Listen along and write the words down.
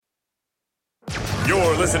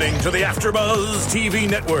You're listening to the AfterBuzz TV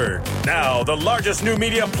Network, now the largest new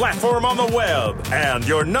media platform on the web, and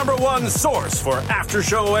your number one source for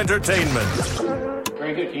after-show entertainment.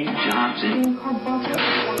 Very good, Keith Johnson.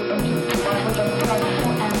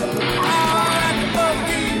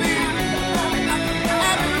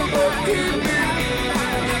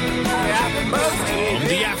 From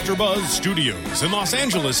the AfterBuzz Studios in Los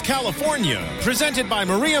Angeles, California, presented by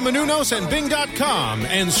Maria Menounos and Bing.com,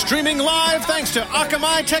 and streaming live thanks to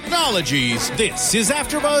Akamai Technologies, this is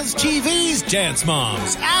AfterBuzz TV's Dance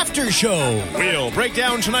Moms After Show. We'll break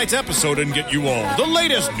down tonight's episode and get you all the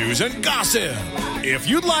latest news and gossip. If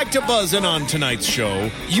you'd like to buzz in on tonight's show,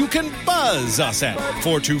 you can buzz us at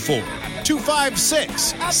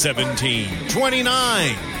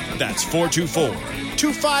 424-256-1729. That's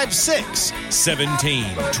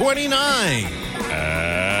 424-256-1729.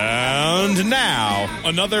 And now,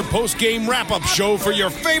 another post-game wrap-up show for your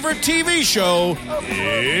favorite TV show.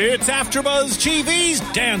 It's AfterBuzz TV's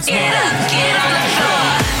Dance Moms. Get on the floor.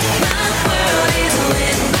 My world is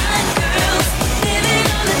with my girls. Living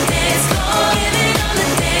on the dance floor. Living on the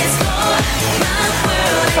dance floor. My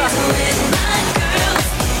world is with my girls.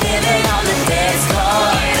 Living on the dance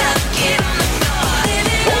floor. Get up, get on the floor.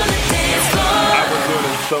 Living on the dance floor. I was doing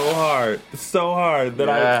it so hard that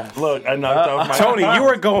I knocked off my... Tony, you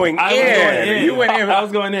were going in. You went in. I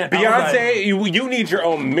was going in. Beyonce, you need your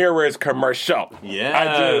own Mirrors commercial. Yeah.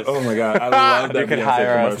 I do. Oh my God. I love that. You could Beyonce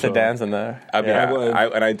hire us commercial. to dance in there. I definitely want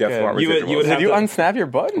residuals. You would Did have you to- unsnap your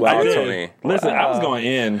button? Wow, I did. Tony. Listen, I was going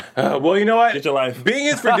in. Well, you know what? Get your life. Being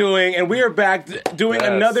is for doing, and we are back doing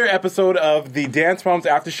another episode of the Dance Moms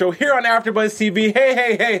After Show here on AfterBuzz TV.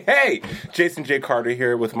 Hey. Jason J. Carter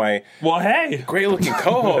here with my Well, hey. great-looking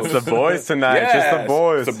co-host. It's the boys tonight. Yes. Just the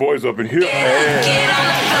boys. The boys up in here. Get on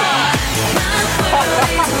the floor. My world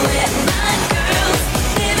is with my girls.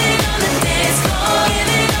 Living on the dance floor.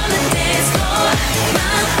 Living on the dance floor.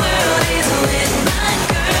 My world is with my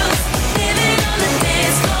girls. Living on the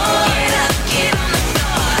dance floor. Get up, get on the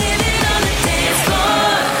floor. Living on the dance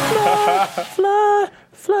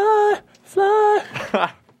floor.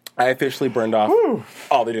 I officially burned off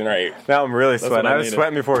all the dinner I ate. Now I'm really sweating. what I I was needed.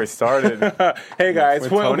 sweating before we started. Hey, guys.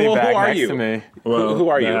 With Who Tony back are next you? to me. Well, Who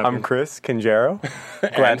are you? that I'm Chris Conjero.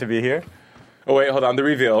 Glad to be here. Oh, wait, hold on. The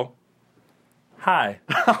reveal. Hi.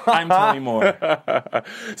 I'm Tony Moore.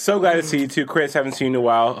 So glad to see you too, Chris. Haven't seen you in a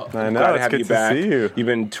while. I know, Glad to it's have good you to back. see you. You've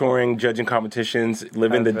been touring, judging competitions,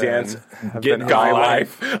 living the dance been guy all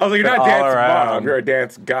life. I was like, you're not a all dance around. mom, you're a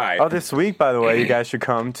dance guy. Oh, this week, by the way, you guys should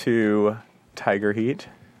come to Tiger Heat.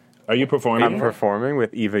 Are you performing? I'm performing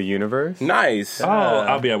with Eva Universe. Nice. Oh,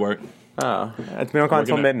 I'll be at work. Oh, it's been on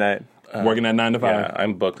until at- midnight. Working at 9 to 5. Yeah,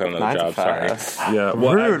 I'm booked on another 9 to job. Sorry. 5. Yeah.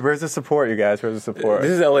 Well, Rude. Where's the support, you guys? Where's the support?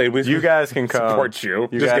 This is LA. You guys can come. support you.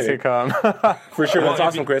 You Just guys kidding. can come. For sure. That's if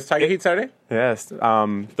awesome, you- Chris. Tiger Heat Saturday? Yes.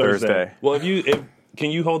 Thursday. Well, can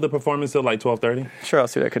you hold the performance till like 12:30? Sure, I'll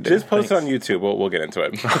see what I could do. Just post it on YouTube. We'll get into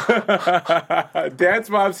it. Dance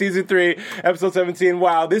Mob Season 3, Episode 17.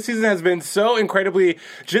 Wow, this season has been so incredibly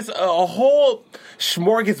just a whole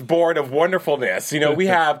smorgasbord of wonderfulness. You know, we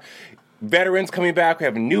have veterans coming back. We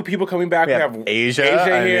have new people coming back. We have Asia.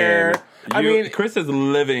 I here. mean, Chris is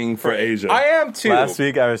living for Asia. I am too. Last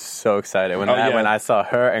week I was so excited when I saw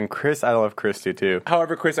her and Chris. I love Christy too.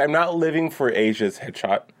 However, Chris, I'm not living for Asia's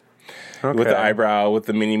headshot. With the eyebrow, with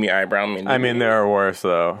the mini-me eyebrow. I mean, there are worse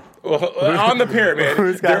though. Well, on the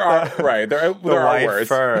pyramid, there are white worse.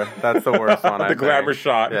 fur. That's the worst one. The glamour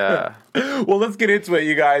shot. Yeah. Well, let's get into it,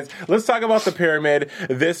 you guys. Let's talk about the pyramid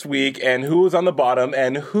this week and who was on the bottom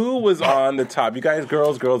and who was on the top. You guys,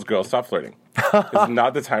 girls, stop flirting. It's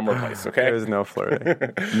not the time or place, okay? There's no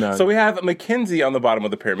flirting. No. So we have Mackenzie on the bottom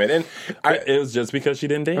of the pyramid. And It was just because she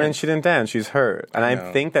didn't dance. I mean, she didn't dance. She's hurt, and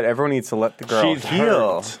I think that everyone needs to let the girl She's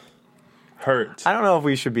heal. hurt. I don't know if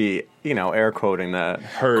we should be, air quoting that.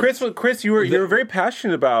 Hurt. Chris, you were very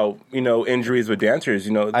passionate about, injuries with dancers.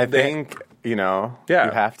 I think, you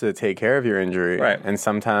have to take care of your injury. Right. And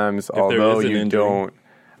sometimes, there although is an you injury. don't...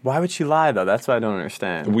 Why would she lie, though? That's what I don't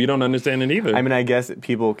understand. We don't understand it either. I mean, I guess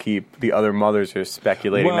people the other mothers are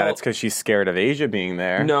speculating that it's because she's scared of Asia being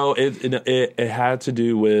there. No, it had to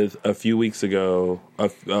do with a few weeks ago,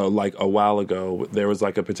 like a while ago. There was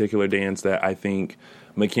like a particular dance that I think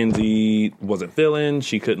Mackenzie wasn't feeling.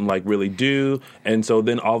 She couldn't really do, and so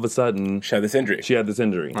then all of a sudden she had this injury.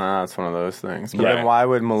 That's one of those things. But Yeah. then why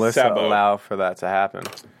would Melissa Sabo. allow for that to happen?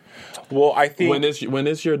 Well, I think when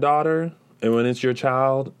it's your daughter and when it's your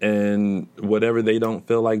child and whatever they don't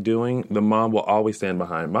feel like doing, the mom will always stand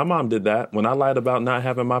behind. My mom did that. When I lied about not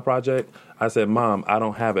having my project, I said, "Mom, I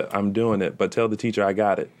don't have it. I'm doing it, but tell the teacher I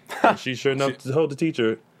got it." And she sure enough told the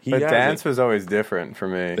teacher, He But has dance it. was always different for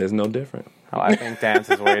me. There's no different. Oh, I think dance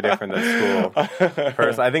is way different than school.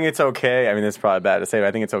 Personally, I think it's okay. I mean, it's probably bad to say, but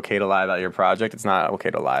I think it's okay to lie about your project. It's not okay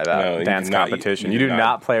to lie about No, you dance do not- competition. you You do do not.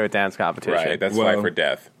 not play with dance competition. Right, that's Well, life or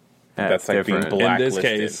death. That's that's like being different. In this blacklisted.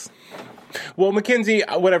 case, Well, Mackenzie,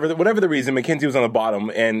 whatever the reason, Mackenzie was on the bottom,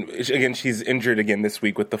 and again, she's injured again this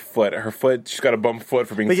week with the foot. Her foot, she's got a bum foot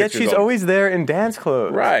for being. But yet 6 years she's old. always there in dance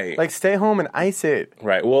clothes. Right. Like, stay home and ice it.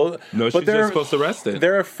 right. Well, no, but she's they're just supposed to rest it.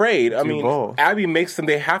 they're afraid. I mean, both. Abby makes them.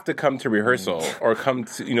 They have to come to rehearsal or come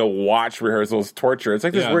to watch rehearsals. Torture. It's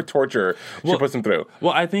like this Yeah. weird torture she puts them through.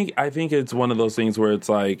 Well, I think it's one of those things where it's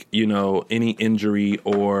like, any injury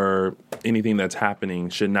or anything that's happening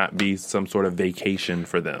should not be some sort of vacation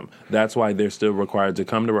for them. That's why they're still required to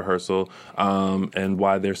come to rehearsal, and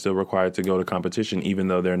why they're still required to go to competition, even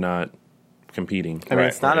though they're not competing. I mean,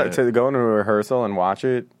 it's not to go into a rehearsal and watch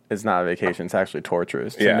it. It's not a vacation. It's actually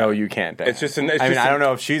torturous to Yeah. know you can't dance. It's just an- it's I mean, just I an- don't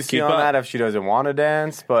know if she's keep feeling up. that, if she doesn't want to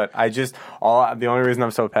dance, but the only reason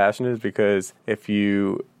I'm so passionate is because if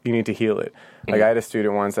you need to heal it. Like, I had a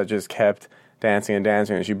student once that just kept dancing and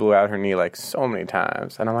dancing, and she blew out her knee like so many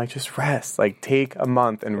times. And I'm like, just rest. Like, take a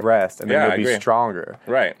month and rest, and then Yeah, I you'll be agree. stronger.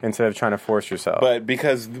 Right. Instead of trying to force yourself. But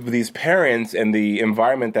because these parents and the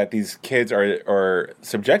environment that these kids are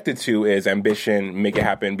subjected to is ambition, make it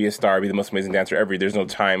happen, be a star, be the most amazing dancer ever. There's no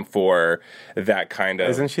time for that kind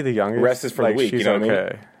of. Isn't she the youngest? Rest is for Like, the week. she's You know what I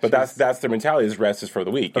okay. mean? But that's their mentality. Is rest is for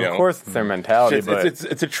the week. You know? Of course, it's their mentality,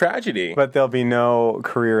 It's a tragedy. but there'll be no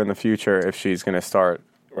career in the future if she's going to start.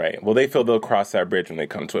 Right. Well, they feel they'll cross that bridge when they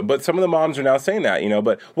come to it. But some of the moms are now saying that,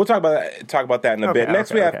 But we'll talk about that in a bit.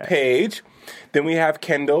 Next, we have Paige. Then we have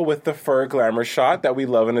Kendall with the fur glamour shot that we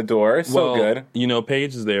love and adore. So good.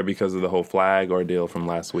 Paige is there because of the whole flag ordeal from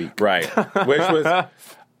last week. Right. Which was.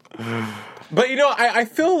 But I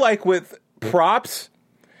feel like with props,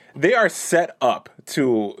 they are set up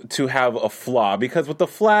to have a flaw, because with the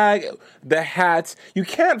flag, the hats, you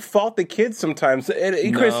can't fault the kids sometimes.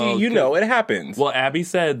 Chris, it happens. Well, Abby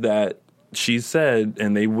said that she said,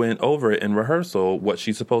 and they went over it in rehearsal, what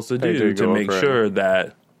she's supposed to They do did to go make over it. sure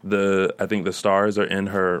that I think the stars are in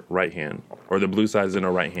her right hand, or the blue side is in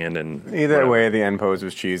her right hand, and Either whatever. way, the end pose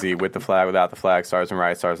was cheesy. With the flag, without the flag, stars on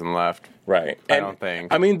right, stars on left. Right. I don't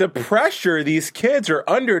think. I mean, the pressure these kids are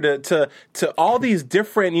under to all these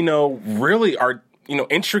different, really are,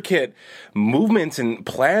 intricate movements and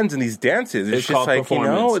plans in these dances. It's just called like,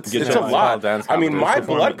 performance. it's Get a your lot. wild dance I mean, my competition.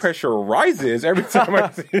 blood Performance. pressure rises every time I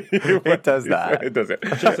see you. It does that. It does it.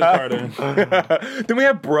 Jessica Carter. Then we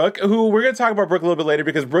have Brooke, who we're going to talk about Brooke a little bit later,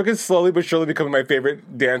 because Brooke is slowly but surely becoming my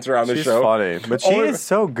favorite dancer on the She's show. funny, but she Oh, is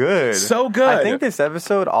so good. So good. I think this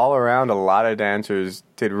episode, all around, a lot of dancers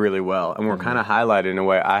did really well, and were kind of highlighted in a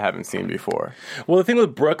way I haven't seen before. Well, the thing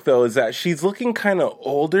with Brooke, though, is that she's looking kind of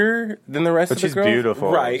older than the rest But of the she's girls.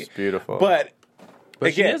 beautiful. Right. She's beautiful. But She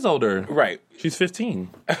again, is older. right. She's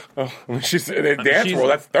 15. She's in a dance She's-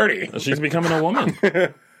 world. That's 30. She's becoming a woman. She's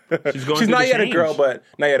going She's through not the yet a change. girl, but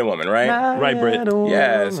not yet a woman, right? Right, Britt.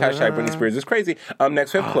 Yes. Hashtag Britney Spears is crazy.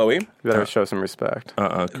 Next, we have Chloe, You better show some respect.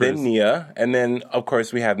 Chris. then Nia, and then, of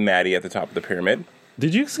course, we have Maddie at the top of the pyramid.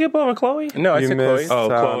 Did you skip over Chloe? No, I You said Chloe. missed, Oh,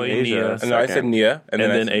 Chloe, Asia. Nia. No, I said Nia. And I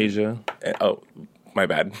then said- Asia. Oh, my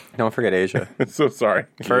bad. Don't forget Asia. So sorry.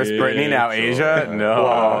 First Brittany, now Asia?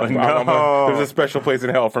 No, Oh, there's a special place in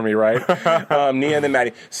hell for me, right? Nia and then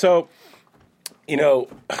Maddie. So,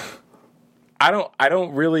 I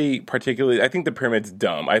don't really particularly. I think the pyramid's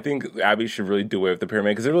dumb. I think Abby should really do away with the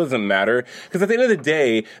pyramid, because it really doesn't matter. Because at the end of the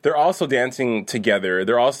day, they're also dancing together.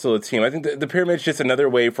 They're all still a team. I think the pyramid's just another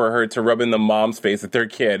way for her to rub in the mom's face that their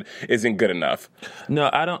kid isn't good enough.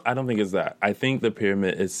 No, I don't think it's that. I think the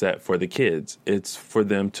pyramid is set for the kids. It's for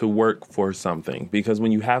them to work for something. Because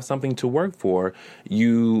when you have something to work for,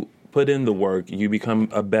 you put in the work, you become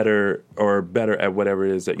better at whatever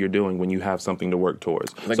it is that you're doing when you have something to work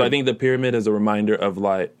towards. So I think the pyramid is a reminder of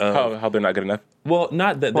How they're not good enough. well,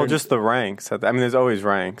 not that Well, they're just the ranks. I mean, there's always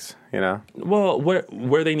ranks, well,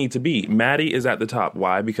 where they need to be. Maddie is at the top.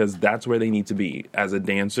 Why? Because that's where they need to be. As a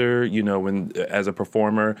dancer, as a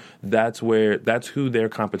performer, that's who their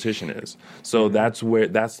competition is. So that's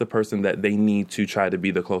the person that they need to try to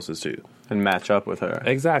be the closest to. And match up with her.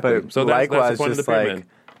 Exactly. But So that's the likewise, point of just the pyramid. like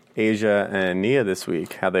Asia and Nia this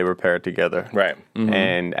week, how they were paired together. Right.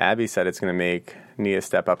 And Abby said it's going to make Nia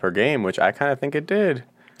step up her game, which I kind of think it did.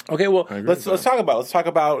 Okay, well, let's talk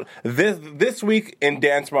about this week in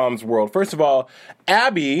Dance Mom's world. First of all,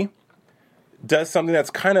 Abby does something that's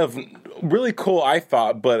kind of really cool, I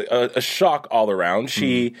thought, but a shock all around.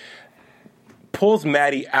 She pulls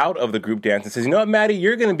Maddie out of the group dance and says, "You know what, Maddie,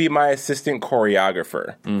 you're going to be my assistant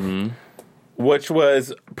choreographer." which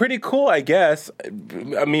was pretty cool, I guess.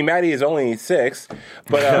 I mean, Maddie is only 6,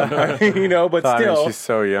 but but I mean, still, she's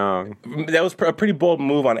so young. that was a pretty bold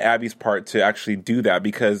move on Abby's part to actually do that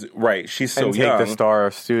because, right, she's so And take young. the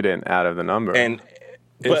star student out of the number.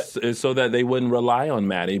 It's so that they wouldn't rely on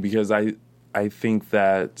Maddie, because I think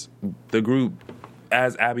that the group,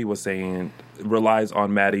 as Abby was saying, relies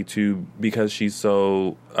on Maddie too, because she's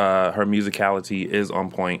so her musicality is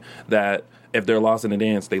on point, that if they're lost in a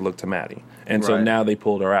dance, they look to Maddie. And so Right. now they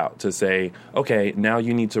pulled her out to say, okay, now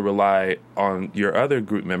you need to rely on your other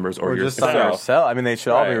group members or just on yourself. ourselves. I mean, they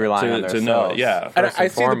should all be Right. relying on To themselves. know it, yeah. And First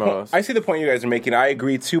and foremost. I see the point you guys are making. I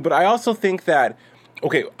agree too, but I also think that,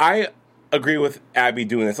 okay, I agree with Abby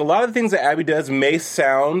doing this. A lot of the things that Abby does may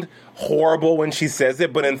sound horrible when she says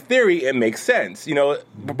it, but in theory, it makes sense. You know,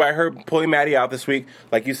 by her pulling Maddie out this week,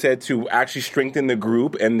 like you said, to actually strengthen the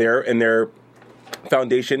group and their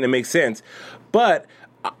foundation, it makes sense. But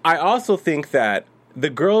I also think that the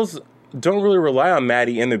girls don't really rely on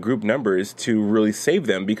Maddie and the group numbers to really save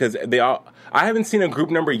them, because I haven't seen a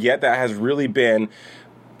group number yet that has really been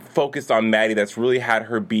focused on Maddie, that's really had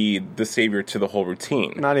her be the savior to the whole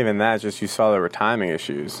routine. Not even that, just you saw there were timing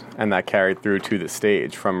issues, and that carried through to the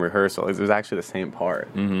stage from rehearsal. It was actually the same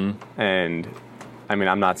part. Mm-hmm. And, I mean,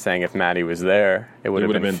 I'm not saying if Maddie was there, it would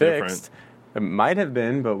have been fixed. different. It might have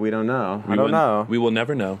been, but we don't know. I don't know. We will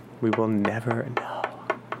never know. We will never know.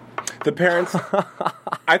 The parents,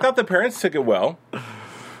 I thought the parents took it well.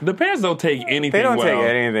 The parents don't take anything. They don't well. take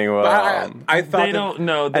anything well. I thought They don't.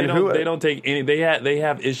 No, they and don't. who- They don't take any. They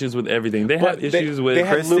have issues with everything. They But have issues with. they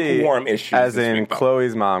had Christy, lukewarm issues as this in week, though.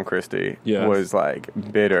 Chloe's mom, Christy, Yes. was like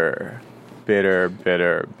bitter. But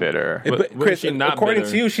What is Chris, she not according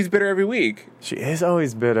bitter? to you, she's bitter every week. She is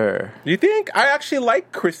always bitter. Do you think? I actually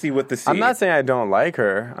like Christy with the C. I'm not saying I don't like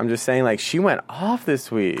her. I'm just saying, like, she went off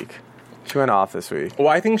this week. Well,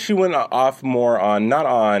 I think she went off more on not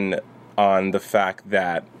on the fact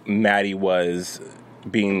that Maddie was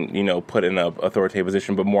being, put in an authoritative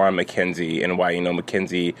position, but more on Mackenzie and why,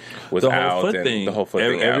 Mackenzie was the out whole foot and thing. the whole foot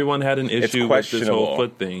thing. Yeah. Everyone had an issue with this whole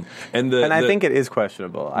foot thing, and I think it is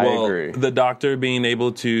questionable. I agree. The doctor being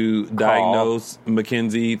able to diagnose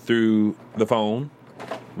Mackenzie through the phone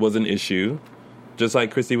was an issue. Just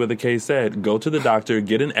like Christy with the case said, go to the doctor,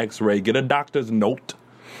 get an X-ray, get a doctor's note.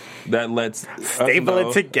 That lets Staple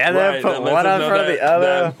it together, put one on front of the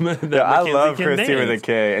other. I love Christy with a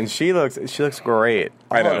K, and she looks great.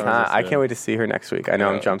 I know. All the time. I can't wait to see her next week. I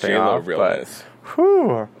know I'm jumping J-Lo off, but realness.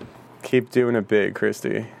 whew, keep doing it big,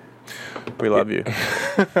 Christy. We love you.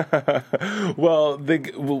 Well,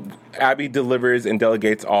 Abby delivers and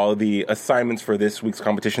delegates all the assignments for this week's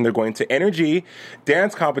competition. They're going to Energy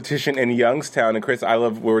Dance Competition in Youngstown. And Chris, I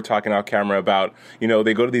love we were talking off camera about,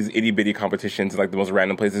 they go to these itty-bitty competitions in like the most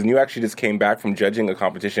random places. And you actually just came back from judging a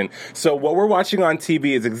competition. So what we're watching on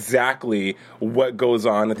TV is exactly what goes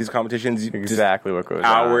on at these competitions. Exactly what goes on.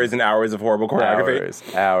 Hours and hours of horrible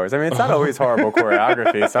choreography. Hours. I mean, it's not always horrible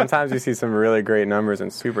choreography. Sometimes you see some really great numbers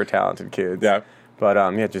and super talented kids. Yeah. But,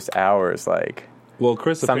 just hours, like... Well,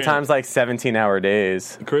 Chris sometimes like 17-hour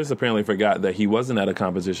days. Chris apparently forgot that he wasn't at a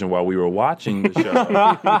competition while we were watching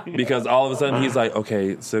the show, because all of a sudden he's like,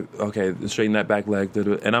 okay, straighten that back leg,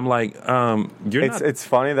 and I'm like, It's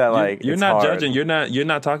funny that like you're it's not hard. judging, you're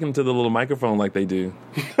not talking to the little microphone like they do.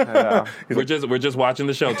 We're just watching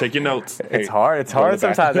the show. Take your notes. It's hard. It's hard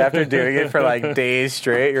sometimes after doing it for like days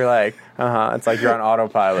straight. You're like, It's like you're on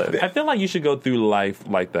autopilot. I feel like you should go through life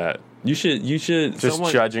like that. You should just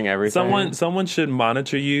judging everything. Someone should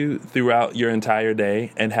monitor you throughout your entire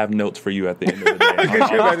day and have notes for you at the end of the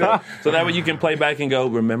day. So that way you can play back and go,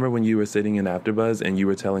 remember when you were sitting in AfterBuzz and you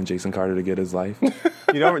were telling Jason Carter to get his life?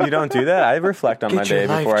 You don't do that. I reflect on my day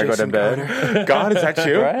before I go to bed. God, is that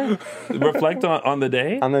you? Right? Reflect on the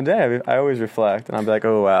day? On the day, I always reflect, and I'm like,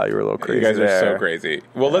 oh wow, you were a little crazy. You guys are there. so crazy.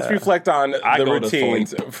 Well, let's reflect on the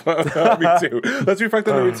routines. Me too. Let's reflect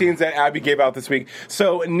on the routines that Abby gave out this week.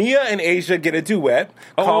 So Nia and Asia get a duet.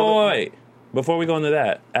 Wait. Before we go into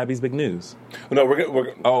that, Abby's big news. No, we're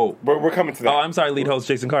coming to that. Oh, I'm sorry, lead host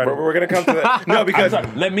Jason Carter. We're going to come to that. No, because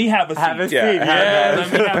let me have a seat. Have a seat. Let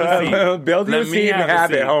me have a seat. Build your seat and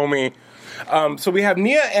have it, homie. So we have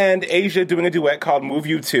Nia and Asia doing a duet called Move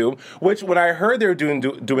You To, which when I heard they were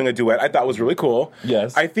doing a duet, I thought was really cool.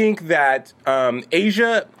 Yes. I think that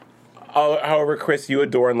Asia... However, Chris, you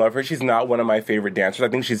adore and love her. She's not one of my favorite dancers. I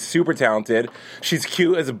think she's super talented. She's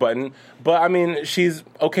cute as a button. But, I mean, she's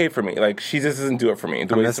okay for me. Like, she just doesn't do it for me. I'm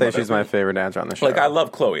going to say she's my fairite dancer on the show. Like, I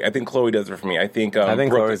love Chloe. I think Chloe does it for me. I think Brooke,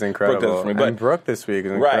 Chloe's incredible. Brooke does it for me. But, and Brooke this week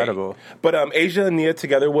is incredible. Right. But Asia and Nia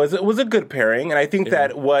together was a good pairing. And I think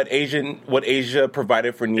that what Asia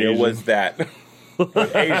provided for Nia was that...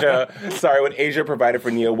 what Asia provided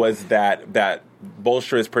for Nia was that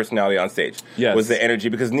boisterous personality on stage. Yes. Was the energy,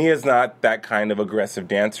 because Nia's not that kind of aggressive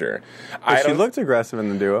dancer. She looked aggressive in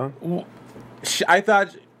the duo. I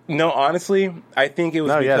thought. No, honestly, I think it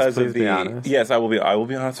was because please of be the. honest. Yes, I will be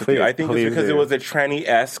honest with you. I think it's because it was a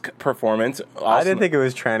tranny-esque performance. I didn't think it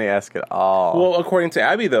was tranny-esque at all. Well, according to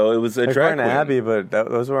Abby, though, it was a drag according to queen. Abby, but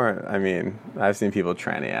those weren't. I mean, I've seen people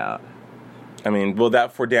tranny out. I mean, well,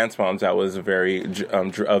 that for Dance Moms, that was very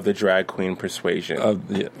of the drag queen persuasion.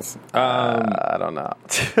 Yes. I don't know.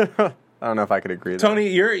 I don't know if I could agree. Tony,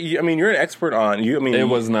 you're an expert on you. I mean, It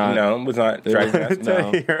was not. No, it was not drag queen.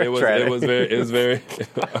 No, it was very.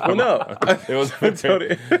 Well, no, It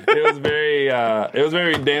was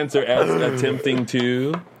very dancer-esque, attempting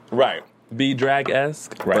to right. be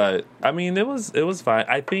drag-esque. Right. But I mean, it was fine.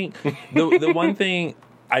 I think the one thing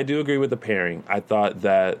I do agree with the pairing. I thought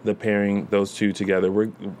that the pairing those two together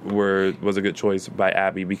was a good choice by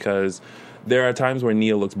Abby, because there are times where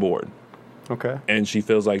Nia looks bored. Okay. And she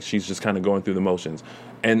feels like she's just kind of going through the motions.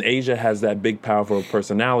 And Asia has that big, powerful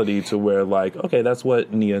personality to where, like, okay, that's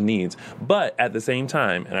what Nia needs. But at the same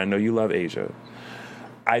time, and I know you love Asia,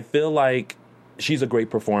 I feel like she's a great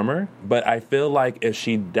performer, but I feel like if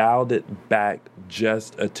she dialed it back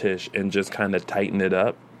just a tish and just kind of tightened it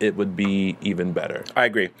up, it would be even better. I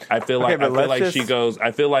agree. I feel like she goes,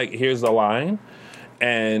 I feel like here's the line,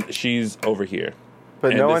 and she's over here.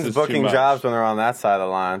 But And no this one's is too booking much. jobs when they're on that side of the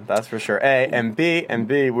line. That's for sure. A and B,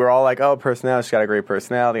 we're all like, oh, personality. She's got a great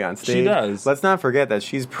personality on stage. She does. Let's not forget that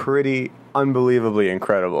she's pretty unbelievably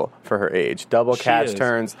incredible for her age. Double She catch is.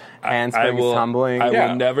 turns, handsprings tumbling. I Yeah.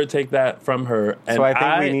 will never take that from her. And So I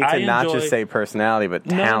think we need to not enjoy- just say personality, but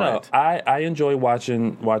talent. No. I enjoy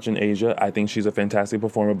watching Asia. I think she's a fantastic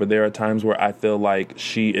performer, but there are times where I feel like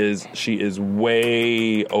she is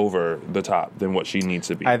way over the top than what she needs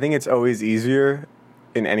to be. I think it's always easier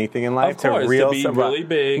in anything in life Of course, to reel to be someone really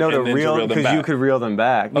big No, to and then to reel reel them because you back. could reel them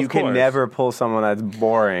back. Of You can course. never pull someone that's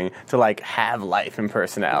boring to like have life and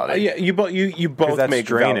personality. Yeah, you both that's make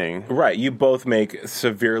draining. right. You both make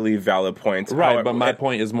severely valid points. right, However- but my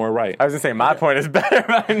point is more right. I was gonna say my point is better,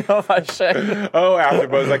 but I know if I should. Oh,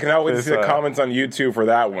 AfterBuzz! I cannot wait to This, see the comments on YouTube for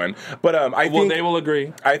that one. But I Well, think they will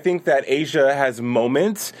agree. I think that Asia has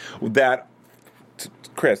moments that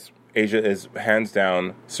Chris. Asia is hands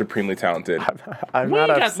down supremely talented. I'm We not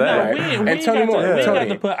ain't got, upset. no, Right. we And ain't Tony got Moore, to, we ain't Tony.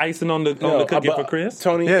 got to put icing on the cookie but for Chris.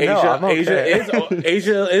 Tony, Yeah, no, I'm okay.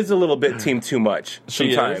 Asia is a little bit team too much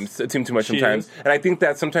She sometimes. is. Team too much She sometimes. is. And I think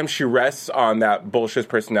that sometimes she rests on that bullshit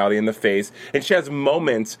personality in the face, and she has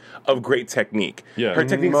moments of great technique. Yeah. Her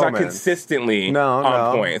technique is not Moments. consistently No,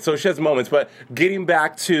 on no. point. So she has moments. But getting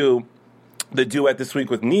back to the duet this week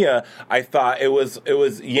with Nia, I thought it was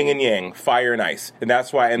yin and yang, fire and ice, and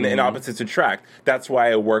that's why, and opposites attract. That's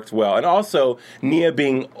why it worked well. And also Nia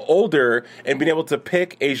being older and being able to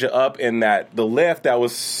pick Asia up in the lift. That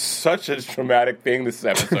was such a traumatic thing this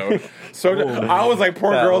episode. So I was like,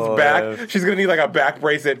 poor That girl's back. lift. She's gonna need like a back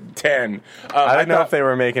brace at 10. I don't know thought- if they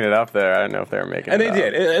were making it up there. I don't know if they were making and it they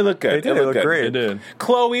up. did. It looked good. They did. It looked good. great. It did.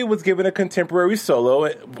 Chloe was given a contemporary solo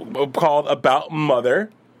called About Mother.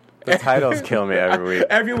 The titles kill me every week.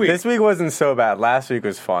 Every week. This week wasn't so bad. Last week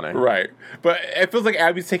was funny. Right. But it feels like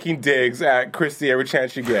Abby's taking digs at Christy every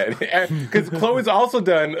chance she gets. Because Chloe's also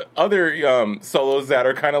done other solos that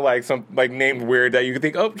are kind of like named weird that you could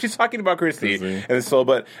think, oh, she's talking about Christy. Christy. And so,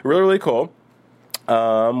 but really, really cool.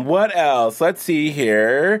 What else? Let's see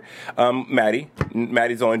here.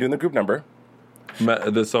 Maddie's only doing the group number.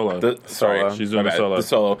 The solo. Sorry. She's doing my the bad. solo. The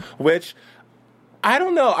solo. Which, I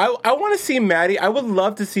don't know. I want to see Maddie. I would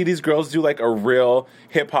love to see these girls do like a real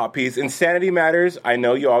hip-hop piece. Insanity Matters. I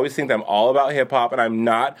know you always think that I'm all about hip-hop, and I'm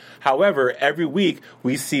not. However, every week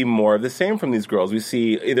we see more of the same from these girls. We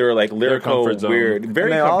see either like lyrical, comfort zone. weird,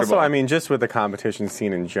 very And they comfortable. also, I mean, just with the competition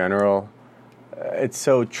scene in general, it's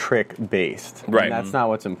so trick-based. Right. And that's not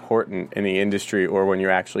what's important in the industry or when you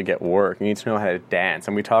actually get work. You need to know how to dance.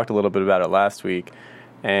 And we talked a little bit about it last week.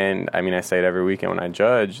 And, I mean, I say it every weekend when I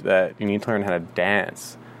judge that you need to learn how to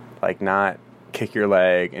dance. Like, not kick your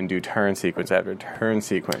leg and do turn sequence after turn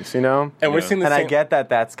sequence, you know? And we're seeing the And same. I get that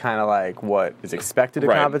that's kind of like what is expected of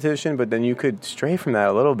Right. competition, but then you could stray from that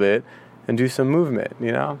a little bit and do some movement,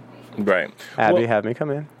 you know? Right. Abby, Well, have me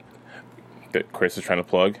come in. that Chris is trying to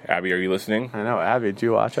plug. Abby, are you listening? I know, Abby, do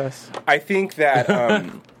you watch us? I think that.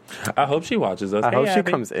 I hope she watches us. I hope she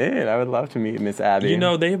Abby. comes in. I would love to meet Miss Abby. You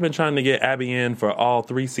know, they've been trying to get Abby in for all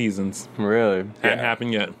 3 seasons. really? Hadn't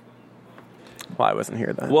happened yet. Well, I wasn't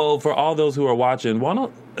here then. Well, for all those who are watching, why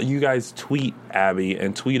don't you guys tweet Abby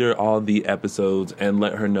and tweet her all the episodes and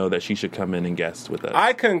let her know that she should come in and guest with us?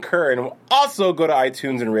 I concur, and also go to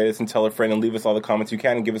iTunes and rate us and tell a friend and leave us all the comments you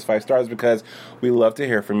can and give us 5 stars because we love to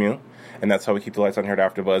hear from you. And that's how we keep the lights on here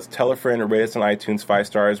at AfterBuzz. Tell a friend, rate us on iTunes 5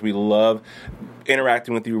 stars. We love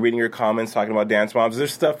interacting with you, reading your comments, talking about Dance Moms.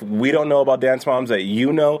 There's stuff we don't know about Dance Moms that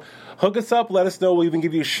you know. Hook us up, let us know. We'll even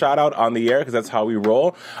give you a shout out on the air because that's how we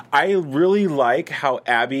roll. I really like how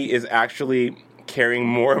Abby is actually caring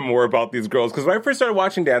more and more about these girls. Because when I first started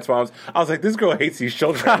watching Dance Moms, I was like, this girl hates these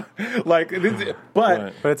children. but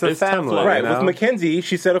it's a family. tough, right, you know? with Mackenzie,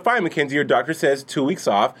 she said, fine, Mackenzie, your doctor says 2 weeks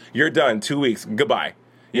off. You're done. 2 weeks. Goodbye.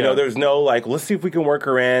 You know, there's no, like, let's see if we can work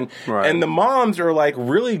her in. Right. And the moms are, like,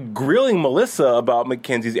 really grilling Melissa about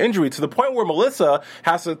Mackenzie's injury to the point where Melissa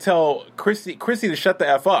has to tell Chrissy to shut the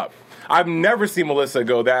F up. I've never seen Melissa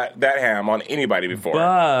go that ham on anybody before.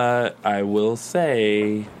 But I will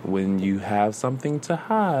say, when you have something to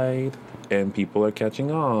hide and people are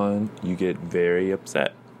catching on, you get very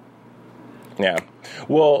upset. Yeah.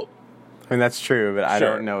 Well, I mean, that's true, but I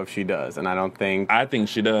Sure. don't know if she does, and I think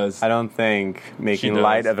she does. don't think making does.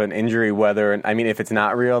 light of an injury, if it's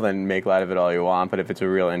not real, then make light of it all you want, but if it's a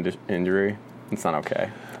real injury, it's not okay.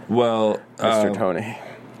 Well, Mr. Tony.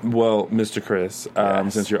 Well, Mr. Chris,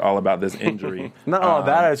 Yes. since you're all about this injury. Not all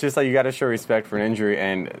that, it's just like you got to show respect for an injury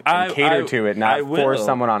and cater to it, not force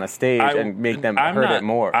someone on a stage and make them hurt it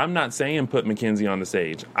more. I'm not saying put Mackenzie on the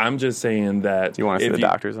stage. I'm just saying that. Do you want to see the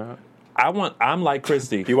doctor's note? I'm like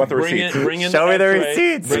Christy. You want the receipts? Bring in Show me the X-ray,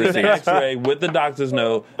 receipts. Bring in the X-ray with the doctor's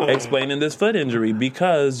note explaining this foot injury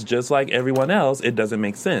because just like everyone else, it doesn't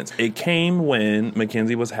make sense. It came when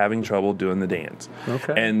Mackenzie was having trouble doing the dance.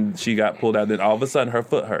 Okay. And she got pulled out. Then all of a sudden her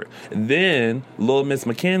foot hurt. Then little Miss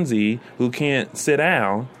Mackenzie, who can't sit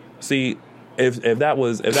down, see. If that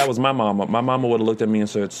was my mama would have looked at me and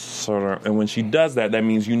said, "Sir," and when she does that, that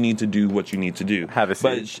means you need to do what you need to do. Have a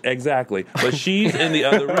seat. Exactly. But she's in the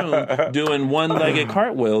other room doing one-legged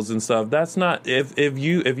cartwheels and stuff. That's not if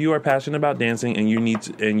you are passionate about dancing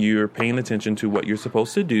and you're paying attention to what you're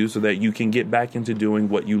supposed to do so that you can get back into doing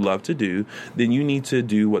what you love to do, then you need to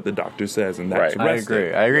do what the doctor says, and that's Right. I rest agree,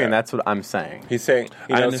 it. and that's what I'm saying. He's saying,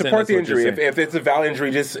 I understand support the that's what you're injury. If saying. it's a valid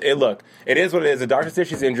injury, look, it is what it is. The doctor says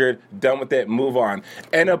she's injured, done with it, move on.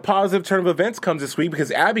 And a positive turn of events comes this week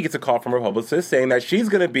because Abby gets a call from her publicist saying that she's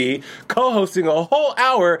going to be co-hosting a whole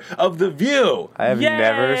hour of The View. I have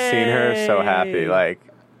never seen her so happy, like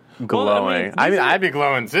glowing. I mean, I'd be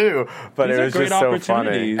glowing too, but these it are was great just so funny.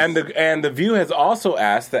 opportunities. And the View has also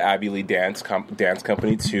asked the Abbey Lee Dance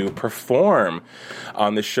Company to perform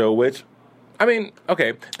on the show, which, I mean,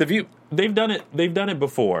 okay, The View... They've done it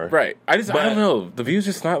before. Right. I don't know. The View's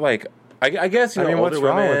just not like... I guess, you know, what's older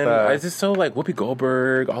wrong with women. that? It's just so like Whoopi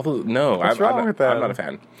Goldberg. What's wrong with that? I'm not a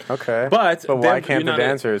fan. Okay, But why them- can't you're the not a-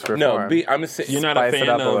 dancers perform? No, I'm just You're not a Spice it fan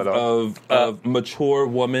up a little. of mature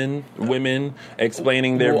women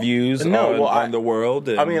explaining their views on the world.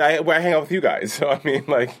 And, I mean, I hang out with you guys, so I mean,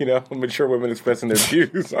 like, you know, mature women expressing their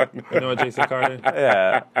views. you know what, Jason Carter?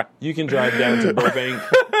 Yeah, You can drive down to Burbank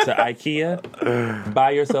to IKEA,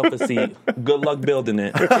 buy yourself a seat. Good luck building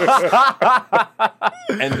it,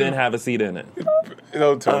 and then have a seat in it.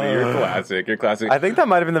 No, Tony, you're classic. You're classic. I think that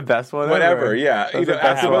might have been the best one. Whatever, ever. yeah. That was You the know,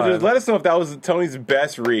 best AfterBuzzers, one. let us know if that was Tony's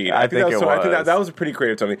best read. I think that was, it I think was. that was pretty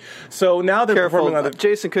creative, Tony. So now they're performing on the.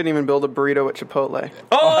 Jason couldn't even build a burrito at Chipotle.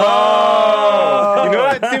 Oh! You know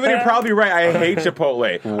what, Stephen? You're probably right. I hate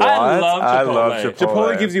Chipotle. I love Chipotle. I love Chipotle.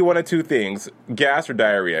 Chipotle gives you one of two things: gas or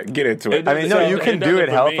diarrhea. Get into it. It I mean, no, So you it can does do it it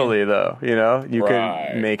for healthily, though. You know, you Right.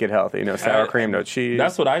 can make it healthy. No sour cream, no cheese.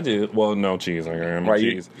 That's what I do. Well, no cheese. I'm Right,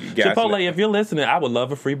 you- cheese. you gas Chipotle, it. if you're listening, I would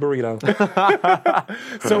love a free burrito.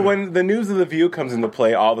 So when the news of The View comes into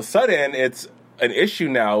play, all of a sudden it's an issue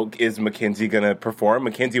now. Is Mackenzie going to perform?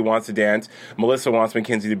 Mackenzie wants to dance. Melissa wants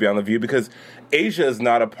Mackenzie to be on The View because Asia is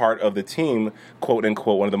not a part of the team, quote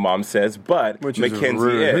unquote, one of the moms says, but Which is Mackenzie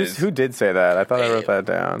rude. is. Who did say that? I thought I wrote that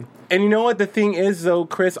down. And you know what the thing is, though,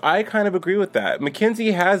 Chris? I kind of agree with that.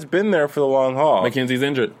 Mackenzie has been there for the long haul. Mackenzie's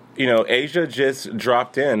injured. You know, Asia just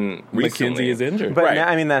dropped in recently. Mackenzie is injured. But Right. now,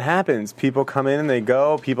 I mean, that happens. People come in and they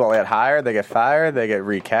go. People get hired, they get fired, they get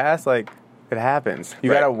recast. Like, it happens.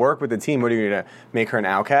 You Right. got to work with the team. What are you going to make her an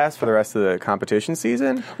outcast for the rest of the competition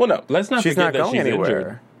season? Well, no. Let's not She's forget not that going she's anywhere.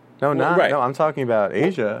 injured. No, not. right. No, I'm talking about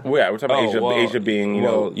Asia. Well, yeah, we're talking about Oh, Asia, well, Asia being, you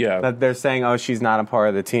know. well, yeah, That they're saying, oh, she's not a part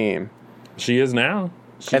of the team. she is now.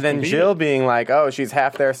 She's And then competed. Jill being like, oh, she's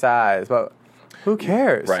half their size. But who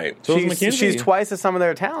cares? Right. So is Mackenzie. She's twice the sum of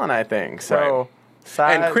their talent, I think. So, Right.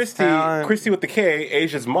 And Christy with the K,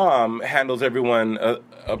 Asia's mom, handles everyone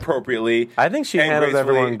appropriately. I think she and handles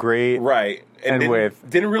gracefully. everyone great. Right. And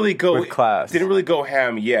didn't really go with class. Didn't really go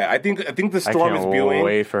ham. Yeah, I think the storm is I spewing. can't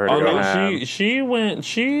wait for her to go ham. she went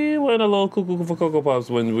a little cuckoo for Cocoa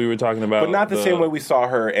Puffs when we were talking about, but not the same way we saw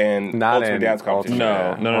her in Ultimate Dance Competition.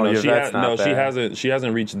 No. She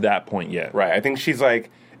hasn't reached that point yet. Right. I think she's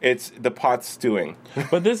like, it's the pot's stewing.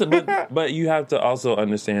 But you have to also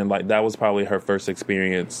understand, like, that was probably her first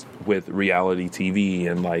experience with reality TV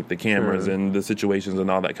and like the cameras and the situations and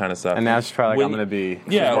all that kind of stuff. And now she's probably like, I'm going to be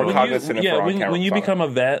more cognizant of her on camera. When you become a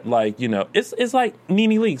vet, like, you know, it's like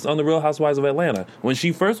Nene Leakes on The Real Housewives of Atlanta. When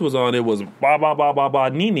she first was on, it was ba ba ba ba ba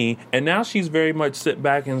Nene, and now she's very much sit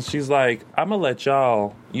back and she's like, I'm gonna let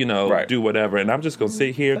y'all, you know, do whatever, and I'm just gonna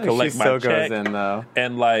sit here, collect my check, goes in, though.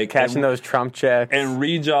 And like cashing those Trump checks and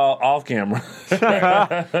read y'all off camera.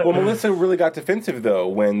 Well, Melissa really got defensive though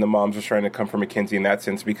when the moms were trying to come for Mackenzie in that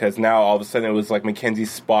sense, because now all of a sudden it was like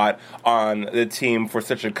Mackenzie's spot on the team for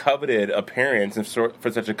such a coveted appearance and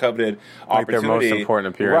for such a coveted opportunity, their most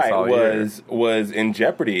important appearance all year, was in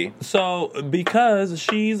jeopardy. So because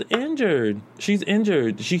she's injured, she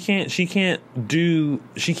can't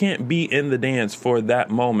be in the dance for that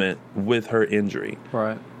moment with her injury.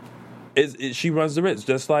 Right. She runs the risk,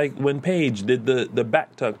 just like when Paige did the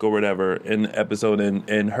back tuck or whatever in the episode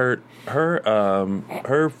and hurt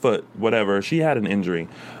her foot, whatever. She had an injury,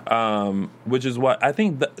 which is what I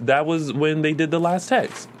think that was when they did The Last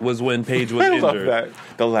Text, was when Paige was injured. I love that.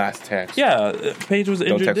 The Last Text. Yeah, Paige was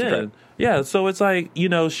injured then. Yeah, so it's like, you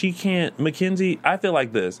know, she can't. Mackenzie, I feel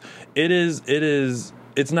like this.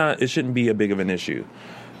 It's not. It shouldn't be a big of an issue.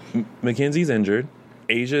 Mackenzie's injured.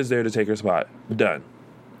 Asia is there to take her spot. Done.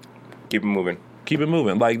 Keep it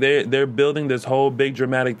moving. Like they're building this whole big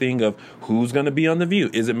dramatic thing of who's going to be on The View.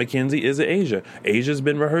 Is it Mackenzie? Is it Asia? Asia's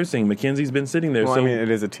been rehearsing. Mackenzie's been sitting there. Well, so I mean, it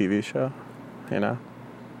is a TV show, you know.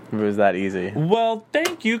 If it was that easy. Well,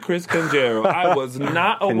 thank you, Chris Conjero. I was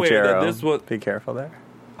not aware that this was. Be careful there.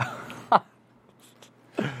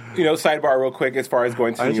 You know, sidebar real quick as far as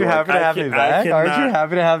going to New York. Aren't you happy to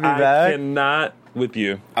have me back? I cannot with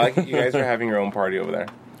you. I like that you guys are having your own party over there.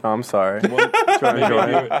 Oh, I'm sorry.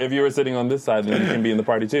 If you were sitting on this side, then you can be in the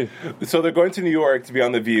party too. So they're going to New York to be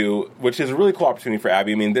on The View, which is a really cool opportunity for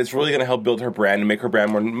Abby. I mean, it's really going to help build her brand and make her brand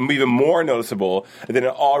even more noticeable than it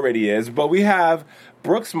already is. But we have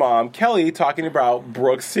Brooke's mom, Kelly, talking about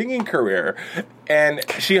Brooke's singing career. And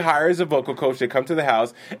she hires a vocal coach. They come to the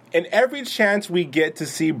house. And every chance we get to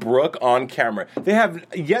see Brooke on camera, they have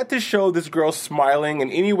yet to show this girl smiling in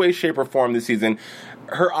any way, shape, or form this season.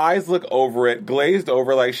 Her eyes look over it, glazed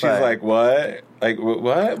over, like she's like, what? Like,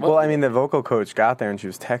 what? Well, I mean, the vocal coach got there and she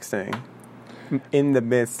was texting in the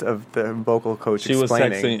midst of the vocal coach explaining.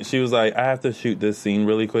 Was texting. She was like, I have to shoot this scene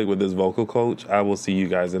really quick with this vocal coach. I will see you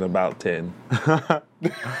guys in about 10.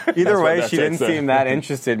 Either way, she didn't seem that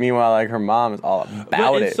interested. Meanwhile, like, her mom is all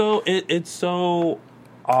about it. It's so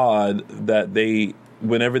odd that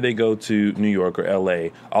whenever they go to New York or LA,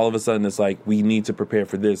 all of a sudden it's like, we need to prepare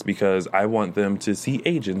for this because I want them to see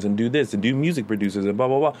agents and do this and do music producers and blah,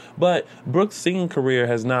 blah, blah. But Brooke's singing career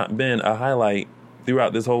has not been a highlight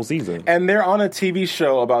throughout this whole season. And they're on a TV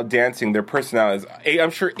show about dancing, their personalities.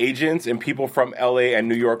 I'm sure agents and people from LA and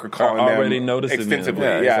New York are calling them already noticing extensively.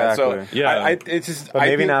 Them. Yeah, exactly. So it's just... But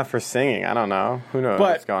maybe not for singing. I don't know. Who knows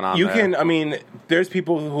what's going on there. I mean, there's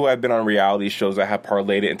people who have been on reality shows that have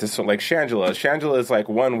parlayed it into, like Shangela. Shangela is like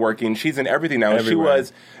one working. She's in everything now. And she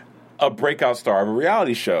was a breakout star of a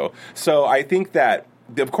reality show. So I think that,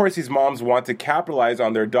 of course, these moms want to capitalize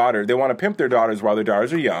on their daughter. They want to pimp their daughters while their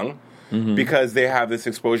daughters are young. Mm-hmm. Because they have this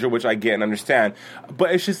exposure, which I get and understand.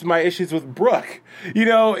 But it's just my issues with Brooke. You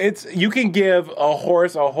know, you can give a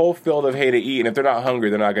horse a whole field of hay to eat, and if they're not hungry,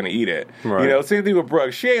 they're not going to eat it. Right. You know, same thing with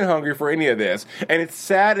Brooke. She ain't hungry for any of this. And it's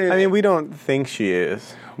sad. I mean, we don't think she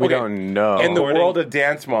is. We don't know. In the world of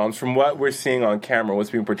dance moms, from what we're seeing on camera, what's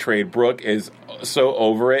being portrayed, Brooke is so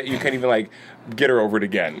over it, you can't even, like, get her over it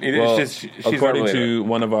again. She's according to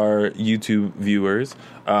one of our YouTube viewers,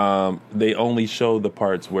 they only show the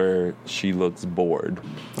parts where she looks bored.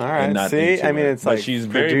 All right, see, I mean, it's like she's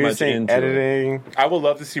very much into editing. It. I would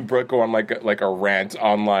love to see Brooke go on like a rant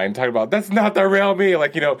online, talking about that's not the real me,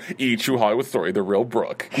 like, you know, true Hollywood story, the real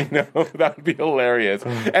Brooke. You know, that would be hilarious.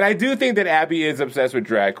 And I do think that Abby is obsessed with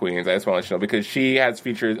drag queens. I just want to let you know because she has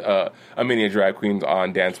featured a many drag queens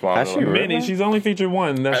on Dance Mom. Has she really? She's only featured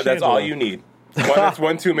one. That's all you need. That's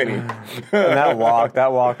one too many. And that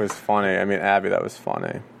walk was funny. I mean, Abby, that was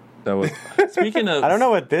funny. That was speaking of. I don't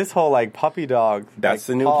know what this whole like puppy dog. That's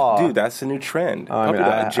the new That's the new trend. I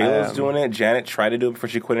mean, J-Lo's doing it. Janet tried to do it before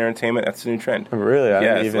she quit entertainment. That's the new trend. Really? I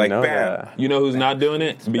didn't even like know bam. that. You know who's not doing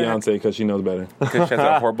it? Beyonce, because she knows better. Because she has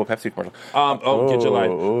a horrible Pepsi commercial. Get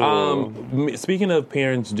your life. Speaking of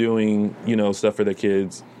parents doing, stuff for their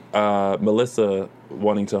kids, Melissa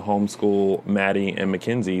wanting to homeschool Maddie and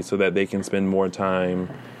Mackenzie so that they can spend more time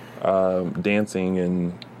dancing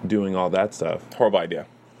and doing all that stuff. Horrible idea.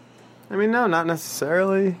 I mean, no, not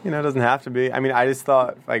necessarily. It doesn't have to be. I mean, I just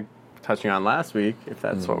thought, like, touching on last week, if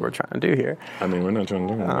that's what we're trying to do here. I mean, we're not trying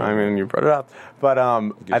to do that. I mean, you brought it up. But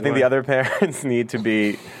I think the other parents need to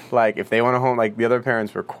be, like, if they want to like, the other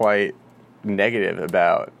parents were quite negative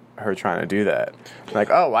about her trying to do that. Like,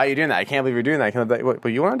 oh, why are you doing that? I can't believe you're doing that. I can't believe that. But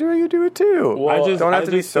you want to do it, you do it too. Well, don't have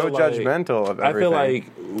to be so judgmental of everything. I feel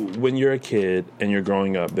like when you're a kid and you're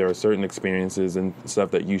growing up, there are certain experiences and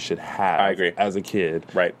stuff that you should have I agree. as a kid.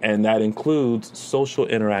 Right. And that includes social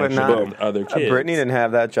interaction with other kids. Brittany didn't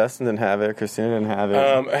have that. Justin didn't have it. Christina didn't have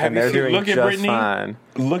it. Have you seen- look at just Brittany. fine.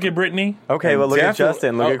 Look at Brittany. Okay, well, look at Definitely-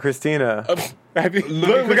 Justin. Look at Christina. Look at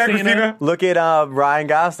Christina. Look at Ryan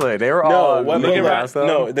Gosling. They were all No, look at Gosling.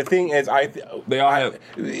 no. The thing is, They all have.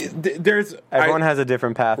 there's Everyone has a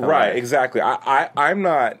different path. in right. life. Exactly. I'm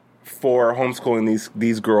not for homeschooling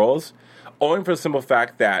these girls, only for the simple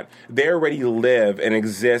fact that they already live and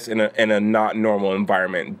exist in a not normal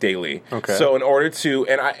environment daily. Okay. So in order to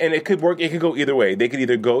and it could work. It could go either way. They could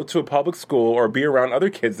either go to a public school or be around other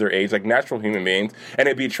kids their age, like natural human beings, and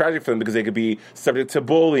it'd be tragic for them because they could be subject to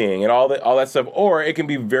bullying and all that stuff. Or it can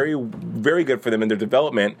be very, very good for them in their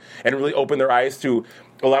development and really open their eyes to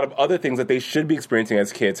a lot of other things that they should be experiencing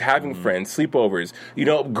as kids, having friends, sleepovers,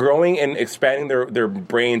 growing and expanding their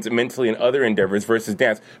brains mentally in other endeavors versus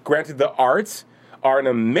dance. Granted, the arts are an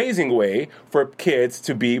amazing way for kids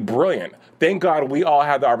to be brilliant. Thank God we all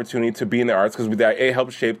have the opportunity to be in the arts because it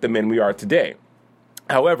helped shape the men we are today.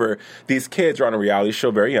 However, these kids are on a reality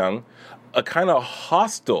show very young, a kind of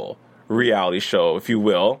hostile reality show, if you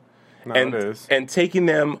will, It is. and taking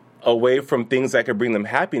them away from things that could bring them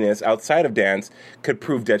happiness outside of dance could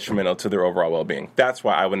prove detrimental to their overall well-being. That's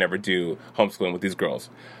why I would never do homeschooling with these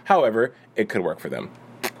girls. However, it could work for them.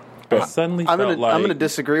 I suddenly I'm felt like. going to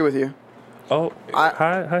disagree with you. Oh,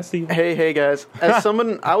 hi, Steve. Hey, guys. As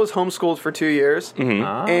someone, I was homeschooled for 2 years,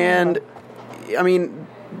 and I mean,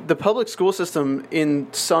 the public school system in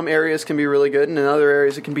some areas can be really good, and in other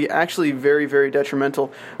areas it can be actually very, very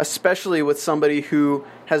detrimental, especially with somebody who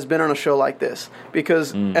has been on a show like this.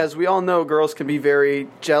 Because as we all know, girls can be very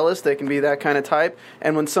jealous. They can be that kind of type.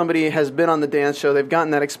 And when somebody has been on the dance show, they've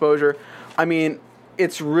gotten that exposure. I mean,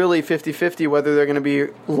 it's really 50-50 whether they're going to be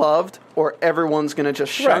loved or everyone's going to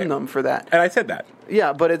just shun them for that. And I said that.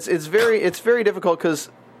 Yeah, but it's very difficult because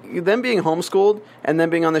them being homeschooled and them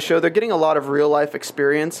being on the show, they're getting a lot of real life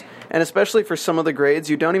experience, and especially for some of the grades,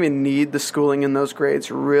 you don't even need the schooling in those grades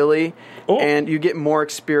really, and you get more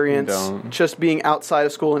experience just being outside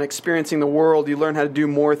of school and experiencing the world. You learn how to do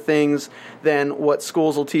more things than what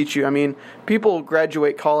schools will teach you. I mean, people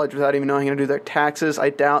graduate college without even knowing how to do their taxes. I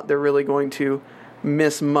doubt they're really going to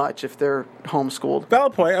miss much if they're homeschooled.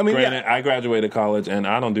 Valid point. I mean, Granted, I graduated college and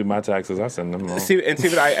I don't do my taxes. I send them home. Steven,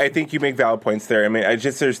 I think you make valid points there. I mean,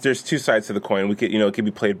 there's two sides to the coin. We could, it can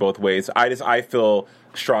be played both ways. I feel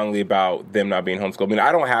strongly about them not being homeschooled. I mean,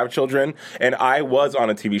 I don't have children, and I was on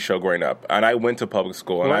a TV show growing up, and I went to public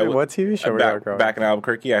school. And what TV show were you growing up? Back in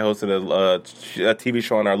Albuquerque, I hosted a TV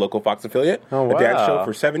show on our local Fox affiliate, Oh, wow. a dance show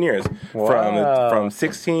for 7 years, from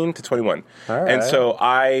 16 to 21. All right. And so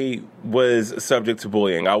I was subject to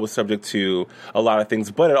bullying. I was subject to a lot of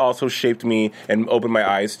things, but it also shaped me and opened my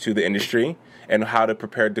eyes to the industry and how to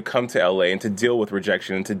prepare to come to LA and to deal with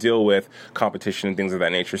rejection and to deal with competition and things of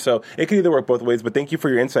that nature. So it can either work both ways, but thank you for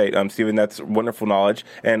your insight, Stephen. That's wonderful knowledge,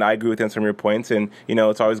 and I agree with some of your points, and,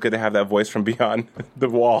 it's always good to have that voice from beyond the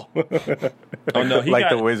wall. Oh, no, Like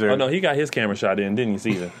the wizard. Oh, no, he got his camera shot in, didn't you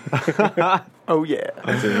see that? Oh, yeah.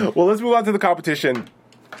 Well, let's move on to the competition.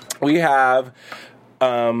 We have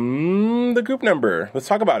the group number. Let's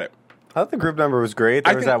talk about it. I thought the group number was great.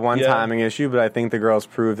 There was that one timing issue, but I think the girls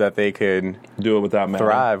proved that they could Do it without Maddie.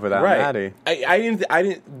 thrive without Maddie. I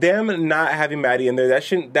didn't. Them not having Maddie in there,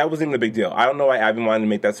 that wasn't even a big deal. I don't know why Abby wanted to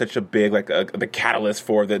make that such a big, the catalyst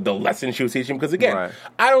for the lesson she was teaching. Because again, Right.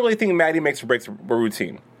 I don't really think Maddie makes or breaks a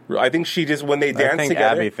routine. I think she just, when they dance I think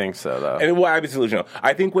together. Abby thinks so, though. And well, Abby's delusional.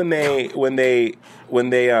 I think when they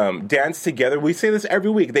dance together, we say this every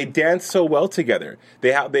week. They dance so well together.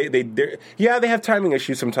 They have timing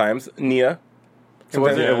issues sometimes. Nia. It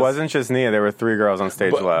wasn't just Nia. There were 3 girls on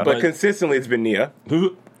stage left. But consistently, it's been Nia.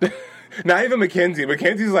 Not even Mackenzie.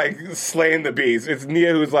 Mackenzie's like slaying the beast. It's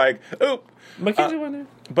Nia who's like, oop. Mackenzie went there.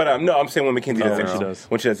 But no, I'm saying when Mackenzie does dance.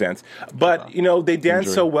 When she does dance. But, they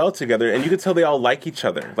dance so well together, and you can tell they all like each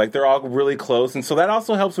other. Like, they're all really close, and so that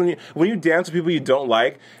also helps when you dance with people you don't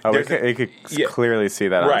like. Oh, you could clearly see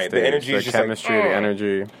that on stage. The energy is just chemistry, like, the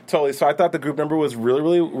energy. Totally. So I thought the group number was really,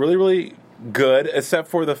 really, really, really good, except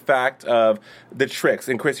for the fact of the tricks.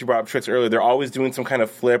 And Chris, you brought up tricks earlier. They're always doing some kind of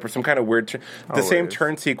flip or some kind of weird same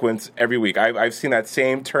turn sequence every week. I've seen that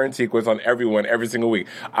same turn sequence on everyone every single week.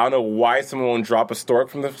 I don't know why someone won't drop a stork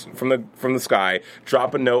from the sky,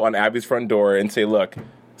 drop a note on Abby's front door, and say, "Look,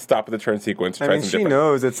 stop at the turn sequence." I mean, she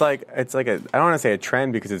knows it's like a, I don't want to say a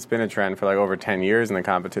trend because it's been a trend for like over 10 years in the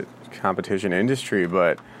competition industry,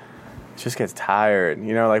 but it just gets tired.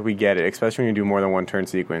 Like we get it, especially when you do more than one turn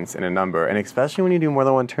sequence in a number, and especially when you do more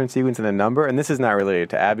than one turn sequence in a number, and this is not related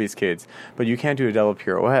to Abby's kids, but you can't do a double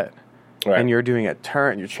pirouette. Right. And you're doing a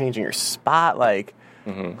turn, you're changing your spot, like,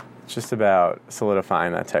 it's just about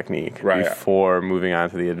solidifying that technique before moving on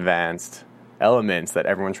to the advanced elements that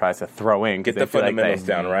everyone tries to throw in. Get the fundamentals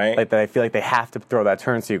down, right? Like I feel like they have to throw that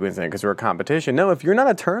turn sequence in because we're a competition. No, if you're not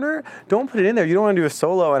a turner, don't put it in there. You don't want to do a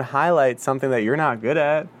solo and highlight something that you're not good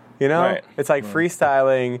at. Right. It's like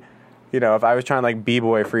freestyling. If I was trying to like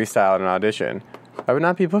b-boy freestyle at an audition, I would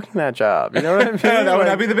not be booking that job. You know what I mean? That would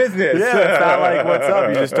not be the business. Yeah, it's not like what's up.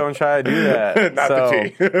 You just don't try to do that. Not the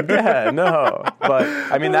T. Yeah, no. But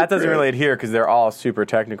I mean, that doesn't relate here because they're all super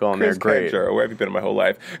technical and they're great. Where have you been in my whole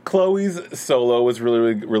life? Chloe's solo was really,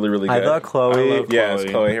 really, really, really good. I love Chloe. Yes,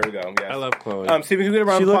 Chloe. Here we go. Yes. I love Chloe. Steven, can you get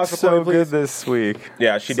around she applause looks for so Chloe, please? good this week.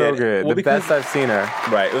 Yeah, she so did. Good. Well, the best I've seen her.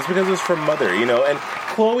 Right. It was because it was from Mother, and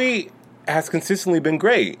Chloe has consistently been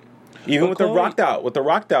great. Even with Chloe, the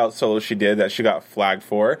rocked out solo she did that she got flagged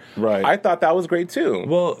for. Right. I thought that was great too.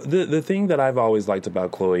 Well, the thing that I've always liked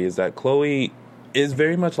about Chloe is that Chloe is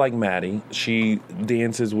very much like Maddie. She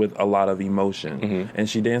dances with a lot of emotion, and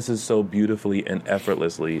she dances so beautifully and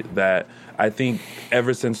effortlessly that I think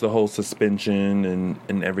ever since the whole suspension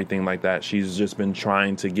and everything like that, she's just been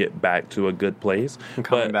trying to get back to a good place. And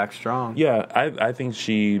coming back strong. Yeah, I think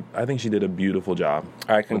she did a beautiful job.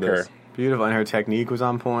 I concur. Beautiful, and her technique was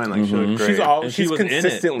on point. Like she looked great. She's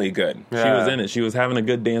consistently good. Yeah. She was in it. She was having a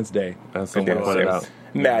good dance day. That's someone put it out.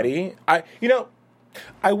 Maddie,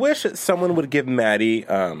 I wish that someone would give Maddie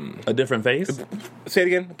a different face. Say it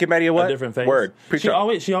again. Give Maddie a what? A different face. Word. She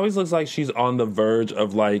always looks like she's on the verge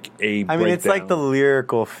of like a. I mean, it's like the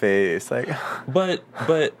lyrical face, like. But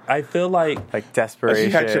I feel like desperation.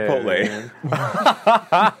 She had Chipotle.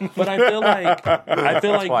 But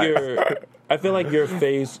I feel like your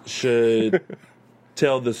face should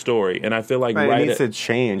tell the story, and I feel like it needs to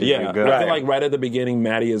change. Yeah, I feel like right at the beginning,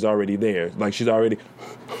 Maddie is already there. Like she's already.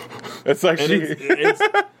 It's like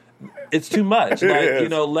it's too much. Like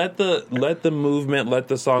let the movement, let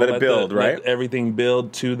the song, let it build, right? Let everything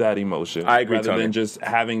build to that emotion. I agree, rather than just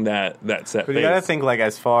having that set. But face. you gotta think like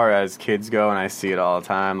as far as kids go, and I see it all the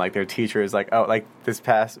time. Like their teachers, like this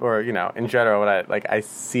past, or in general, I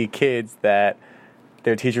see kids that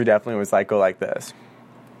their teacher definitely was like, go like this.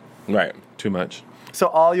 Right. Too much.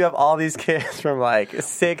 So you have all these kids from like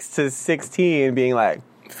 6 to 16 being like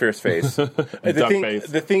fierce face.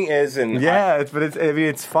 The thing is,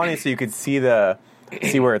 it's funny. So you could see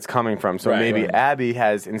where it's coming from. So maybe Abby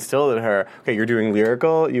has instilled in her, okay, you're doing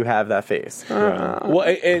lyrical, you have that face. Well,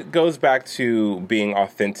 it goes back to being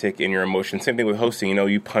authentic in your emotions. Same thing with hosting.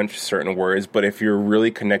 You punch certain words, but if you're really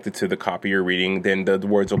connected to the copy you're reading, then the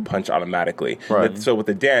words will punch automatically. Right. So with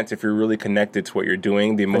the dance, if you're really connected to what you're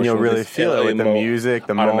doing, the emotion you'll really feel it with the music,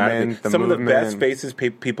 the moment, the Some movement. of the best faces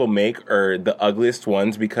people make are the ugliest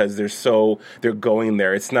ones because they're going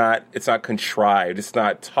there. It's not contrived. It's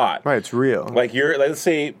not taught. Right. It's real. Let's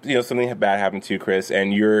say something bad happened to you, Chris,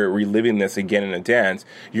 and you're reliving this again in a dance.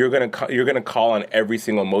 You're gonna call on every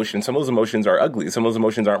single emotion. Some of those emotions are ugly. Some of those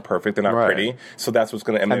emotions aren't perfect. They're not pretty. So that's what's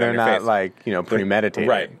gonna emanate on your face. And they're not premeditated.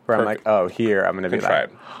 Right. Where I'm like, oh, here I'm gonna be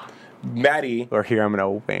contrived. Maddie, or here I'm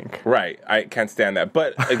gonna wink. Right. I can't stand that.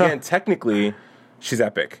 But again, technically, she's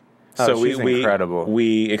epic. So she's incredible.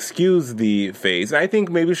 We excuse the face. And I think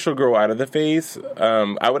maybe she'll grow out of the face.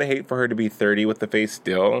 I would hate for her to be 30 with the face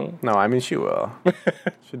still. No, I mean she will.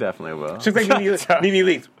 She definitely will. She's like Nene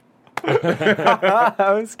Leakes. That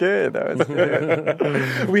was good.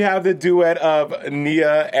 We have the duet of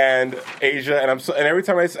Nia and Asia, and every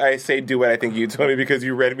time I say duet, I think you, Tony, because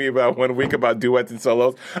you read me about 1 week about duets and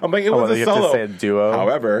solos. I'm like, it was a solo. You have to say a duo.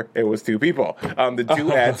 However, it was two people. The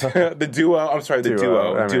duet, the duo. I'm sorry, the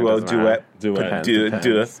duet. Duet. Do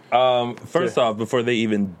this. First off, before they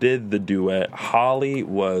even did the duet, Holly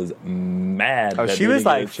was mad. Oh, that she they was didn't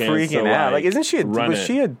like get a chance freaking to, out. Like, isn't she? run Was it.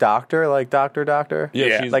 she a doctor? Like doctor? Yeah,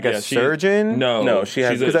 Yeah. Like a surgeon? No, she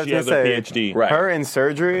has- She has a say, PhD. Right. Her in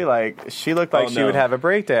surgery, like she looked like Oh, she no. would have a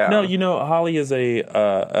breakdown. No, Holly is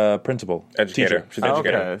a principal Educator. teacher. She's an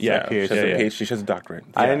educator. Okay. Yeah. PhD. She has a Yeah. PhD. She has a doctorate.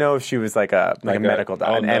 I didn't know if she was like a Like a- medical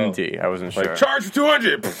doctor, an no. MD. I wasn't sure. Like, charge for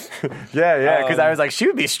 200. Yeah, because I was like, she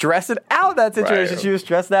would be stressing out that situation. Right. She was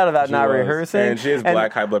stressed out about not was. rehearsing. And she has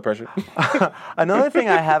black high blood pressure. Another thing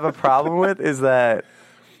I have a problem with is that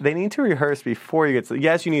they need to rehearse before you get to.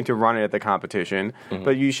 Yes, you need to run it at the competition,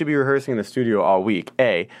 but you should be rehearsing in the studio all week.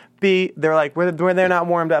 A. B. They're like, where they're not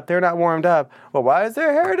warmed up. They're not warmed up. Well, why is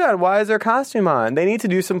their hair done? Why is their costume on? They need to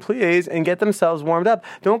do some plies and get themselves warmed up.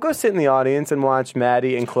 Don't go sit in the audience and watch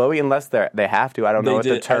Maddie and Chloe unless they have to. I don't know what the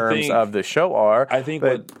did. I terms think- of the show are. I think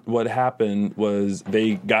but what happened was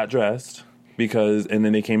they got dressed and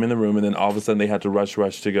then they came in the room and then all of a sudden they had to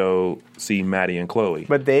rush to go see Maddie and Chloe.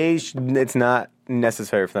 But it's not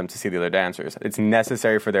necessary for them to see the other dancers. It's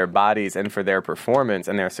necessary for their bodies and for their performance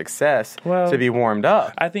and their success to be warmed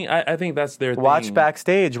up. I think that's their thing. Watch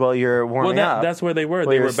backstage while you're warming up. That's where they were. While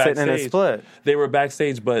They you're were sitting backstage. in a split. They were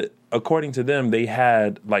backstage, but according to them, they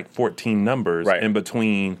had like 14 numbers Right. in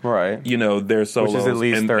between. Right. Their solos Which is at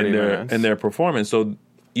least and 30 their minutes. and their performance. So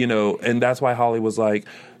and that's why Holly was like,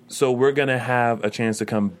 so we're going to have a chance to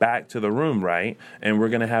come back to the room, right? And we're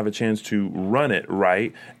going to have a chance to run it,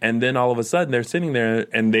 right? And then all of a sudden they're sitting there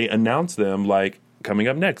and they announce them like, coming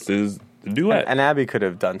up next is the duet. And Abby could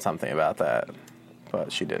have done something about that,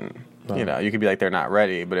 but she didn't. You could be like, they're not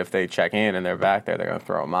ready, but if they check in and they're back there, they're going to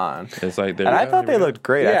throw them on. It's like And I thought they looked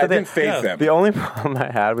great. I Yeah, thought it didn't phase them. The only problem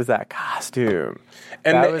I had was that costume.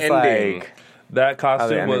 And that the was ending. like... that how the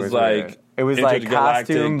costume ending was weird. like... It was like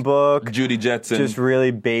intergalactic costume book, Judy Jetson. just really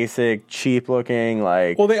basic, cheap looking.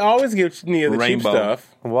 Like, Well, they always give Nia the cheap Rainbow.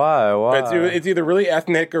 stuff. why? It's either really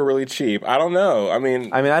ethnic or really cheap. I don't know. I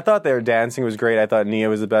mean, I thought their dancing was great. I thought Nia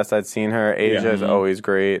was the best I'd seen her. Asia is always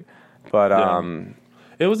great, but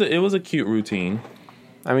It was a cute routine.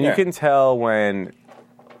 you Yeah. can tell when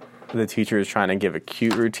the teacher is trying to give a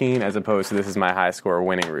cute routine as opposed to this is my high score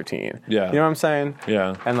winning routine. Yeah. You know what I'm saying?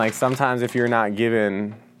 Yeah. And like sometimes if you're not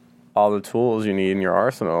given all the tools you need in your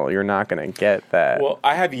arsenal, you're not going to get that. well,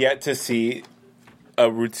 I have yet to see a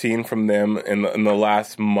routine from them in the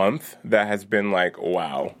last month that has been like,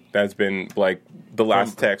 wow. That's been like the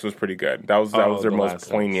last text was pretty good. That was their the most last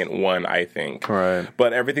poignant one, I think. Right.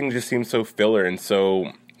 But everything just seems so filler and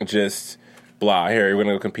so just blah. Here, you're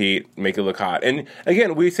gonna go compete, make it look hot. And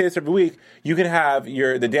again, we say this every week. You can have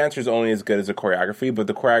the dancers only as good as the choreography, but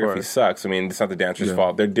the choreography Right. sucks. I mean, it's not the dancers'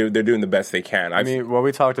 fault. They're doing the best they can. I mean, what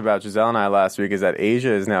we talked about, Giselle and I, last week, is that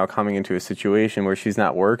Asia is now coming into a situation where she's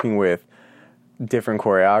not working with different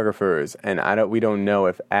choreographers, and we don't know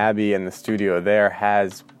if Abby in the studio there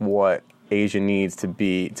has what Asia needs to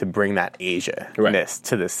bring that Asia-ness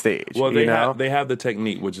to the stage. Well, they have the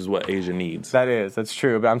technique, which is what Asia needs. That's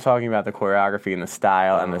true, but I'm talking about the choreography and the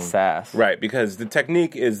style and the sass. right, because the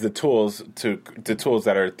technique is the tools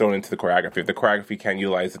that are thrown into the choreography. If the choreography can't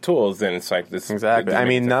utilize the tools, then it's like this. Exactly. it I mean,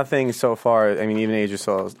 makes sense. nothing so far. I mean, even Asia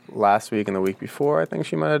saw last week and the week before, I think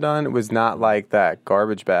she might have done. It was not like that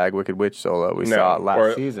garbage bag Wicked Witch solo we saw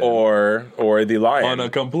last season. or the Lion. On a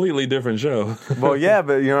completely different show. Well, yeah,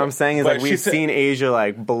 but you know what I'm saying is But like she we've said- seen Asia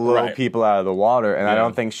like blow Right. people out of the water, and I Yeah.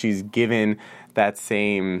 don't think she's given that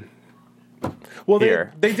same. Well,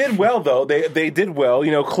 here. they did well though. They did well.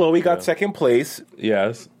 Chloe got second place.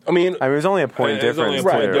 Yes. I mean, I mean, it was only a point It was only difference. a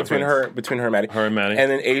right point too. between her and Maddie. Her and Maddie. And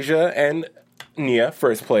then Asia and Nia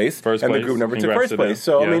first place. First and place. the group number 2 Congrats first to place.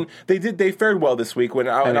 them. So Yeah. I mean, they fared well this week. When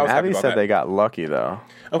I And was happy Abby about said that. they got lucky though.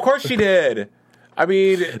 Of course she did. I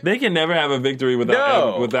mean, They can never have a victory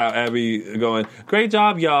without Abby going, great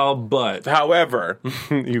job, y'all, but... however,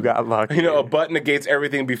 You got lucky. a butt negates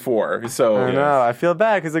everything before. So I know. I feel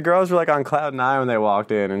bad because the girls were like on cloud 9 when they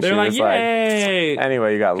walked in, and They're she like, was like, yay!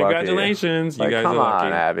 "Anyway, you got lucky. Congratulations, you Like, guys come are lucky.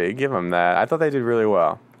 on, Abby, give them that. I thought they did really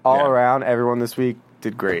well all Yeah. around. Everyone this week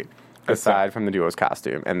did great, aside from the duo's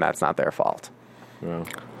costume, and that's not their fault. Well,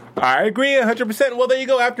 I agree 100%. Well, there you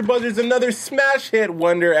go. AfterBuzz is another smash hit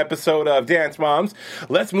wonder episode of Dance Moms.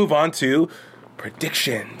 Let's move on to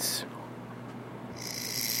predictions.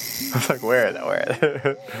 I was like, where?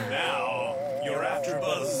 Now, your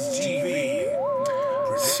AfterBuzz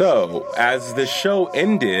TV. So, as the show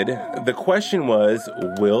ended, the question was,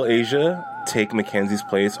 will Asia take Mackenzie's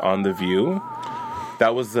place on The View?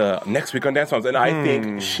 That was next week on Dance Moms, and I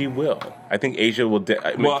think she will. I think Asia will.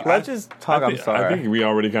 well, Let's just talk. I'm I sorry. think we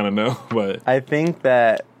already kind of know, but... I think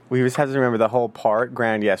that we just have to remember the whole part,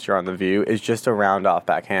 grand gesture on The View, is just a round off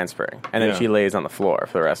back handspring. And then Yeah. she lays on the floor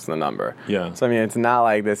for the rest of the number. Yeah. So, I mean, it's not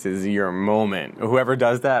like this is your moment. Whoever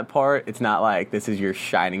does that part, it's not like this is your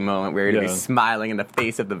shining moment where you're going to Yeah. be smiling in the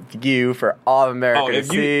face of The View for all of America to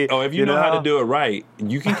see. If you know how to do it right,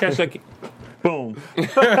 you can catch like, boom.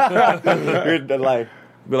 You're like,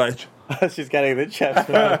 Be like, she's getting the chest.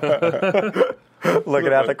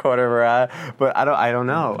 Looking out the corner of her eye. But I don't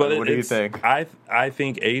know. but What do you think? I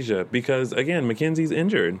think Asia, because again, Mackenzie's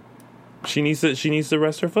injured. She needs to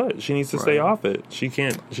rest her foot. She needs to stay off it. She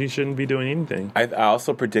shouldn't be doing anything. I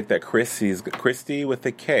also predict that Christy with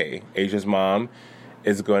the K, Asia's mom,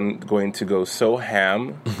 is going to go so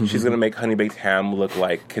ham. She's going to make honey baked ham look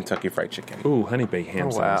like Kentucky Fried Chicken. Ooh, honey baked ham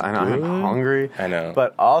Oh, wow, sounds I know. good. I'm hungry. I know.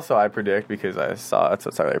 But also, I predict, because I saw it's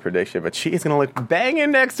not really a prediction, but she's going to look banging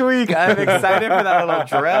next week. I'm excited for that little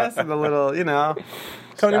dress and the little,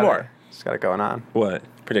 Tell me more. She's got it going on. What?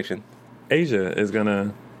 Prediction. Asia is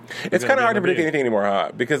gonna. It's kind of hard to predict anything anymore,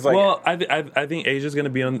 huh? Because I think Asia's going to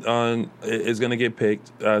be is going to get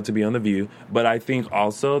picked to be on The View, but I think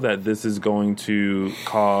also that this is going to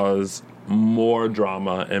cause more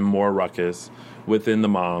drama and more ruckus within the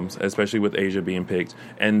moms, especially with Asia being picked,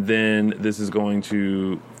 and then this is going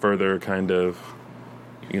to further kind of,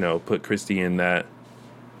 put Christy in that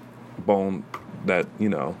bone that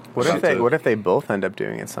What if they both end up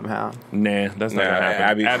doing it somehow? Nah, that's not gonna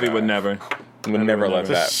happen. Abby would never. would never let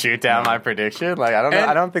that. Shoot down my prediction? Like, I don't know.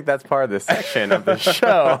 I don't think that's part of this section of the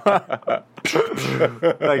show.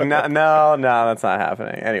 Like, no, that's not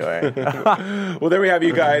happening. Anyway. Well, there we have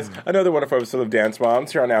you guys. Another wonderful episode of Dance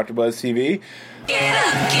Moms here on AfterBuzz TV. Get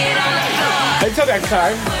on the floor. Until next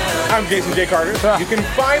time, I'm Jason J. Carter. You can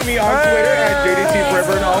find me on Twitter at JDT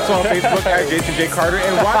Forever and also on Facebook at Jason J. Carter.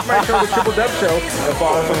 And watch my show, The Triple Dub Show, and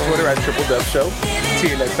follow us on Twitter at Triple Dub Show. See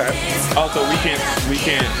you next time. Also, we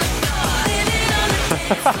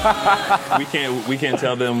can't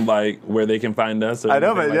tell them like where they can find us. Or I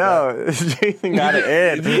know, but anything like that. Jason got it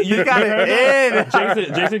in. You got it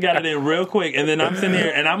in. Jason got it in real quick, and then I'm sitting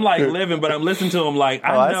here and I'm like living, but I'm listening to him like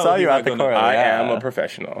I know. I saw you he's at not the gonna- corner. I Yeah. am a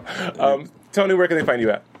professional. Tony, where can they find you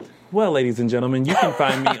at? Well, ladies and gentlemen, you can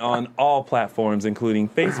find me on all platforms, including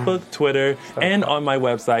Facebook, Twitter, and on my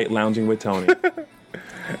website, Lounging with Tony.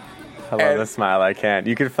 I love the smile. I can't.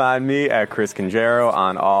 You can find me at Chris Conjero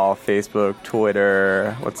on all Facebook,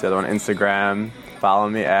 Twitter. What's the other one? Instagram. Follow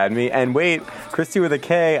me, add me. And wait, Christy with a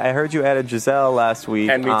K, I heard you added Giselle last week.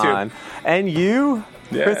 And me too. on. And you?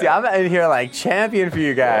 Yeah. Christy, I'm in here like champion for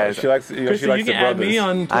you guys. She likes, Christy, she likes you the can add brothers. me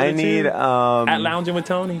on Twitter I need too, at Lounging with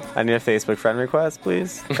Tony. I need a Facebook friend request,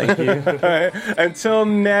 please. Thank you. Until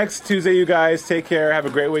next Tuesday, you guys, take care. Have a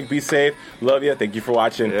great week. Be safe. Love you. Thank you for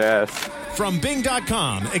watching. Yes. From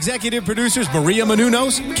Bing.com, executive producers Maria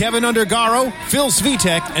Menounos, Kevin Undergaro, Phil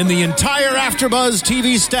Svitek, and the entire AfterBuzz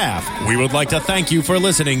TV staff, we would like to thank you for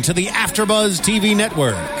listening to the AfterBuzz TV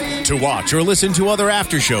network. To watch or listen to other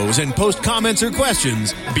after shows and post comments or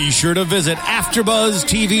questions, be sure to visit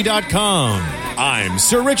AfterBuzzTV.com. I'm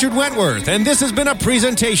Sir Richard Wentworth, and this has been a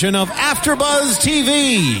presentation of AfterBuzz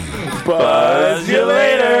TV. Buzz you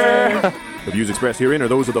later. The views expressed herein are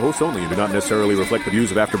those of the hosts only and do not necessarily reflect the views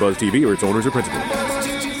of AfterBuzz TV or its owners or principals.